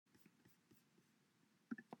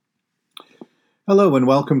Hello and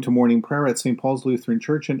welcome to morning prayer at St. Paul's Lutheran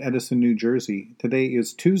Church in Edison, New Jersey. Today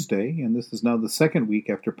is Tuesday, and this is now the second week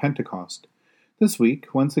after Pentecost. This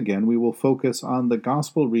week, once again, we will focus on the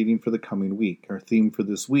gospel reading for the coming week. Our theme for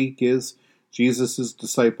this week is Jesus'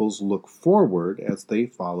 disciples look forward as they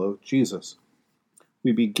follow Jesus.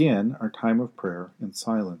 We begin our time of prayer in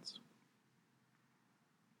silence.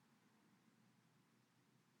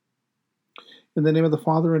 In the name of the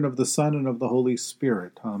Father, and of the Son, and of the Holy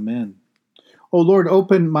Spirit. Amen. O Lord,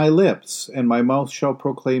 open my lips, and my mouth shall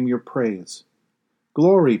proclaim your praise.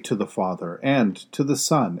 Glory to the Father, and to the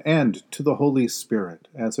Son, and to the Holy Spirit,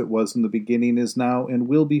 as it was in the beginning, is now, and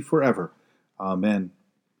will be forever. Amen.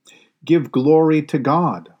 Give glory to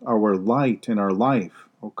God, our light and our life.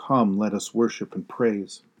 O come, let us worship and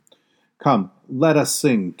praise. Come, let us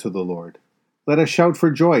sing to the Lord. Let us shout for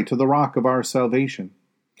joy to the rock of our salvation.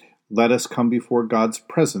 Let us come before God's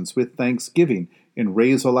presence with thanksgiving, and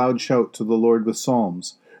raise a loud shout to the Lord with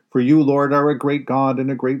psalms. For you, Lord, are a great God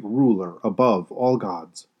and a great ruler above all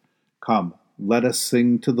gods. Come, let us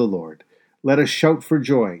sing to the Lord. Let us shout for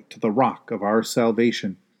joy to the rock of our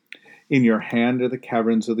salvation. In your hand are the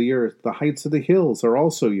caverns of the earth. The heights of the hills are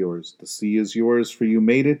also yours. The sea is yours, for you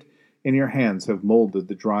made it, and your hands have molded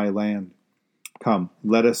the dry land. Come,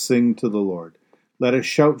 let us sing to the Lord. Let us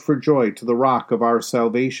shout for joy to the rock of our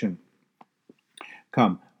salvation.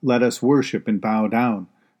 Come, let us worship and bow down.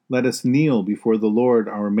 Let us kneel before the Lord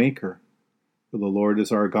our Maker. For the Lord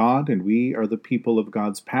is our God, and we are the people of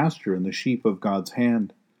God's pasture and the sheep of God's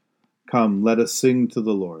hand. Come, let us sing to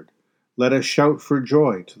the Lord. Let us shout for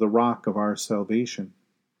joy to the rock of our salvation.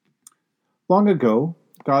 Long ago,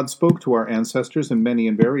 God spoke to our ancestors in many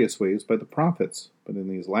and various ways by the prophets, but in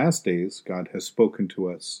these last days, God has spoken to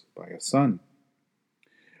us by a Son.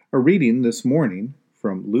 A reading this morning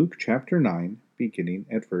from Luke chapter 9, beginning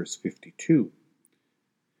at verse 52.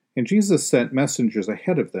 And Jesus sent messengers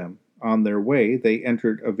ahead of them. On their way they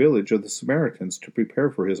entered a village of the Samaritans to prepare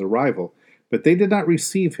for his arrival, but they did not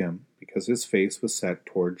receive him, because his face was set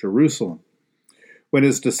toward Jerusalem. When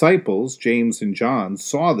his disciples, James and John,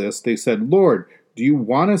 saw this, they said, Lord, do you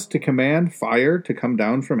want us to command fire to come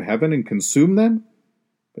down from heaven and consume them?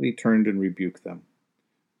 But he turned and rebuked them.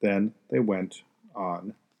 Then they went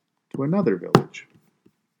on to another village.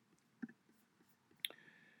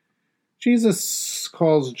 Jesus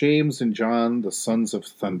calls James and John the sons of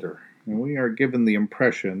thunder, and we are given the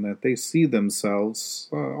impression that they see themselves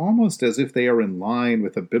almost as if they are in line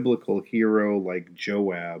with a biblical hero like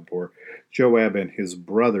Joab, or Joab and his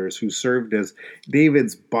brothers, who served as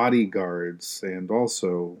David's bodyguards and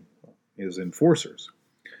also his enforcers.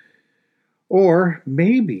 Or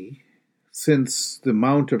maybe, since the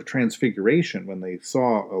Mount of Transfiguration, when they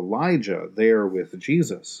saw Elijah there with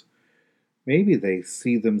Jesus, maybe they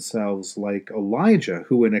see themselves like Elijah,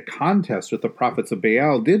 who in a contest with the prophets of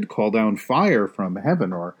Baal did call down fire from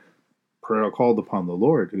heaven, or called upon the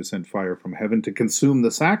Lord, who sent fire from heaven to consume the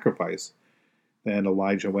sacrifice. Then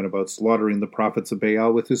Elijah went about slaughtering the prophets of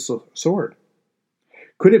Baal with his sword.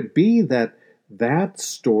 Could it be that that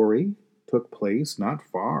story took place not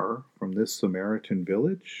far from this Samaritan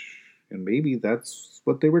village? And maybe that's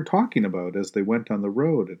what they were talking about as they went on the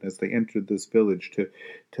road and as they entered this village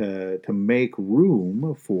to make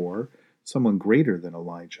room for someone greater than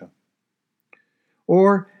Elijah.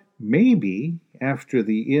 Or maybe after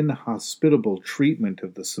the inhospitable treatment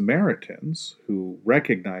of the Samaritans, who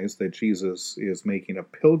recognized that Jesus is making a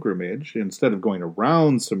pilgrimage, instead of going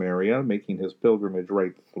around Samaria, making his pilgrimage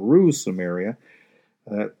right through Samaria,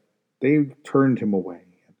 that they turned him away.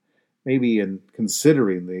 Maybe in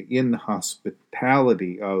considering the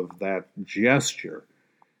inhospitality of that gesture,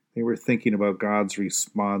 they were thinking about God's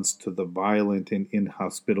response to the violent and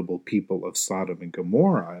inhospitable people of Sodom and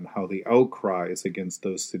Gomorrah, and how the outcries against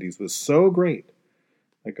those cities was so great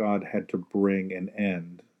that God had to bring an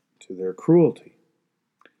end to their cruelty.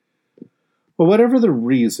 Well, whatever the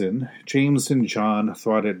reason, James and John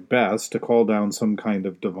thought it best to call down some kind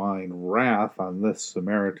of divine wrath on this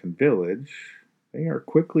Samaritan village. They are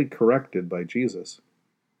quickly corrected by Jesus.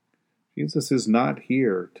 Jesus is not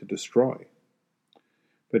here to destroy,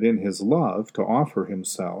 but in his love to offer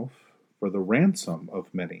himself for the ransom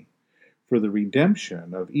of many, for the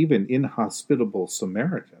redemption of even inhospitable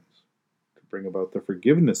Samaritans, to bring about the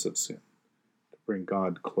forgiveness of sin, to bring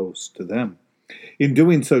God close to them. In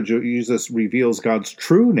doing so, Jesus reveals God's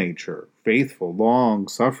true nature, faithful,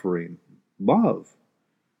 long-suffering, love.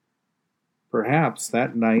 Perhaps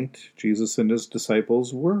that night Jesus and his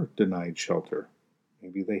disciples were denied shelter.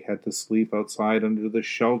 Maybe they had to sleep outside under the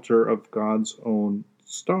shelter of God's own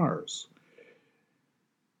stars.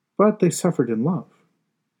 But they suffered in love.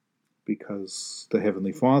 because the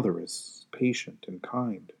Heavenly Father is patient and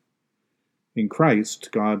kind. In Christ,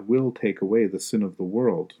 God will take away the sin of the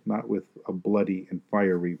world, not with a bloody and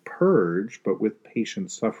fiery purge, but with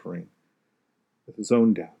patient suffering, with his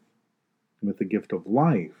own death, and with the gift of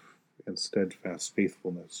life and steadfast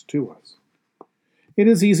faithfulness to us. It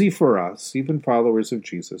is easy for us, even followers of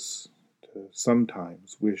Jesus, to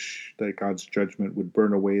sometimes wish that God's judgment would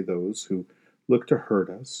burn away those who look to hurt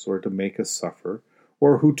us or to make us suffer,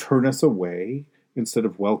 or who turn us away instead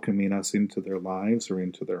of welcoming us into their lives or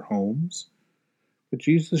into their homes. But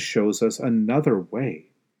Jesus shows us another way,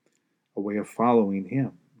 a way of following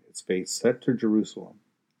him, his face set to Jerusalem,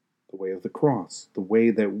 the way of the cross, the way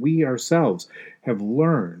that we ourselves have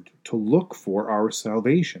learned to look for our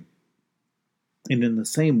salvation. And in the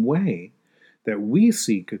same way that we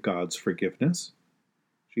seek God's forgiveness,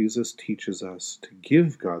 Jesus teaches us to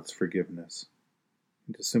give God's forgiveness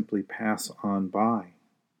and to simply pass on by,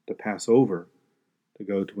 to pass over, to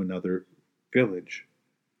go to another village,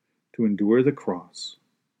 to endure the cross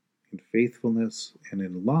in faithfulness and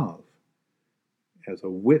in love as a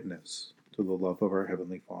witness to the love of our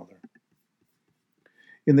Heavenly Father.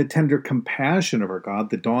 In the tender compassion of our God,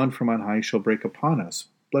 the dawn from on high shall break upon us.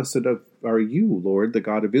 Blessed are you, Lord, the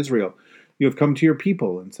God of Israel. You have come to your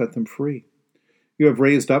people and set them free. You have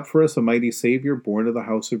raised up for us a mighty Savior, born of the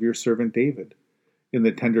house of your servant David. In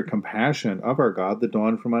the tender compassion of our God, the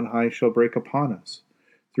dawn from on high shall break upon us.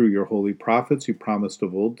 Through your holy prophets, you promised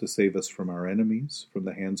of old to save us from our enemies, from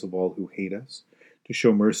the hands of all who hate us, to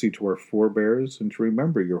show mercy to our forebears, and to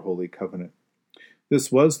remember your holy covenant. This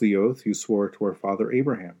was the oath you swore to our father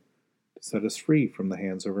Abraham, to set us free from the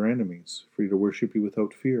hands of our enemies, free to worship you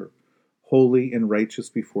without fear, holy and righteous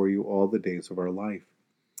before you all the days of our life.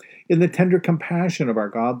 In the tender compassion of our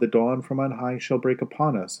God, the dawn from on high shall break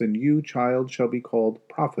upon us, and you, child, shall be called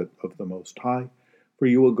prophet of the Most High, for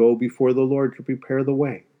you will go before the Lord to prepare the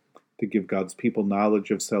way, to give God's people knowledge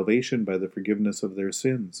of salvation by the forgiveness of their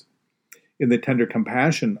sins. In the tender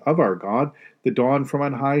compassion of our God, the dawn from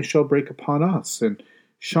on high shall break upon us, and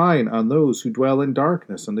shine on those who dwell in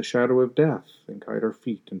darkness and the shadow of death, and guide our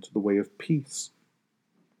feet into the way of peace.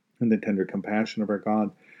 In the tender compassion of our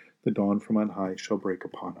God, the dawn from on high shall break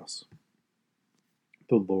upon us.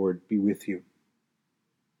 The Lord be with you.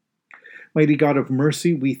 Mighty God of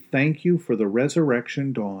mercy, we thank you for the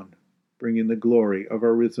resurrection dawn, bringing the glory of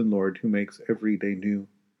our risen Lord who makes every day new.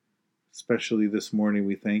 Especially this morning,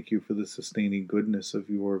 we thank you for the sustaining goodness of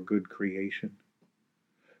your good creation,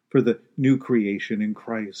 for the new creation in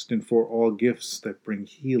Christ, and for all gifts that bring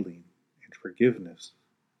healing and forgiveness,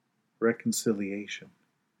 reconciliation,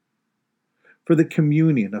 for the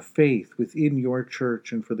communion of faith within your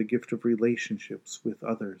church, and for the gift of relationships with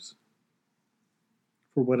others.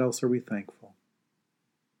 For what else are we thankful?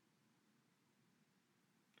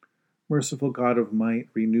 Merciful God of might,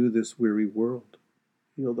 renew this weary world.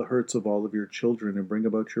 Heal the hurts of all of your children and bring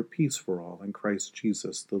about your peace for all in Christ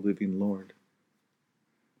Jesus, the living Lord.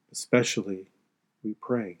 Especially, we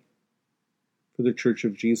pray for the Church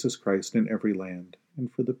of Jesus Christ in every land,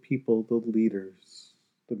 and for the people, the leaders,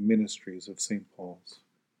 the ministries of St. Paul's.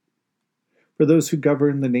 For those who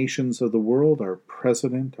govern the nations of the world, our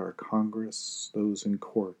president, our Congress, those in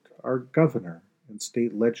court, our governor and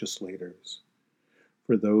state legislators.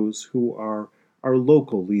 For those who are our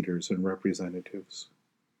local leaders and representatives.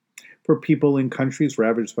 For people in countries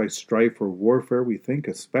ravaged by strife or warfare, we think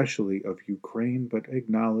especially of Ukraine, but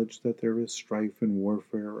acknowledge that there is strife and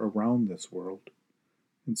warfare around this world.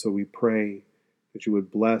 And so we pray that you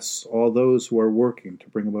would bless all those who are working to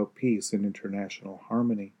bring about peace and international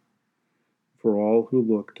harmony, for all who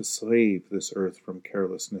look to save this earth from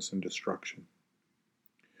carelessness and destruction,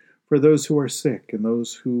 for those who are sick and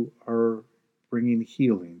those who are bringing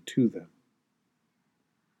healing to them.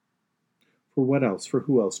 For what else? For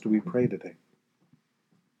who else do we pray today?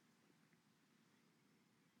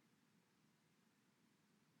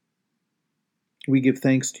 We give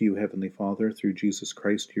thanks to you, Heavenly Father, through Jesus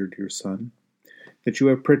Christ, your dear Son, that you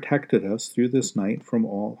have protected us through this night from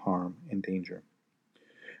all harm and danger.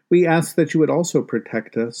 We ask that you would also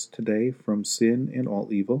protect us today from sin and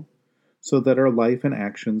all evil, so that our life and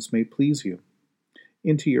actions may please you.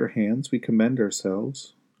 Into your hands we commend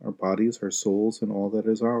ourselves, our bodies, our souls, and all that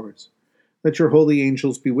is ours. Let your holy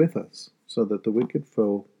angels be with us, so that the wicked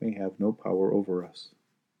foe may have no power over us.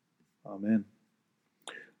 Amen.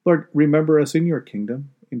 Lord, remember us in your kingdom,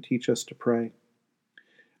 and teach us to pray.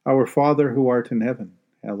 Our Father, who art in heaven,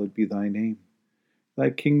 hallowed be thy name. Thy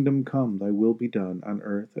kingdom come, thy will be done, on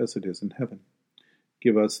earth as it is in heaven.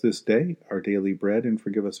 Give us this day our daily bread, and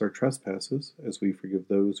forgive us our trespasses, as we forgive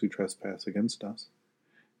those who trespass against us.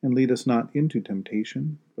 And lead us not into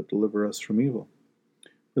temptation, but deliver us from evil.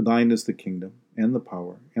 For thine is the kingdom, and the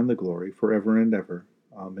power, and the glory, forever and ever.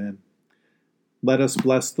 Amen. Let us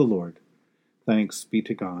bless the Lord. Thanks be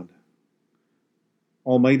to God.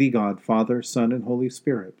 Almighty God, Father, Son, and Holy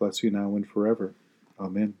Spirit, bless you now and forever.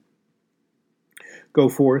 Amen. Go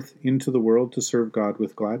forth into the world to serve God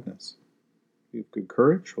with gladness. Be of good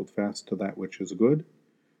courage, hold fast to that which is good.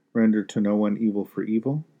 Render to no one evil for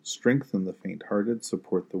evil. Strengthen the faint-hearted,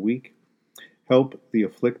 support the weak. Help the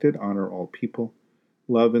afflicted, honor all people.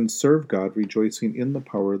 Love and serve God, rejoicing in the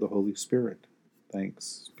power of the Holy Spirit.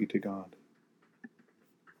 Thanks be to God.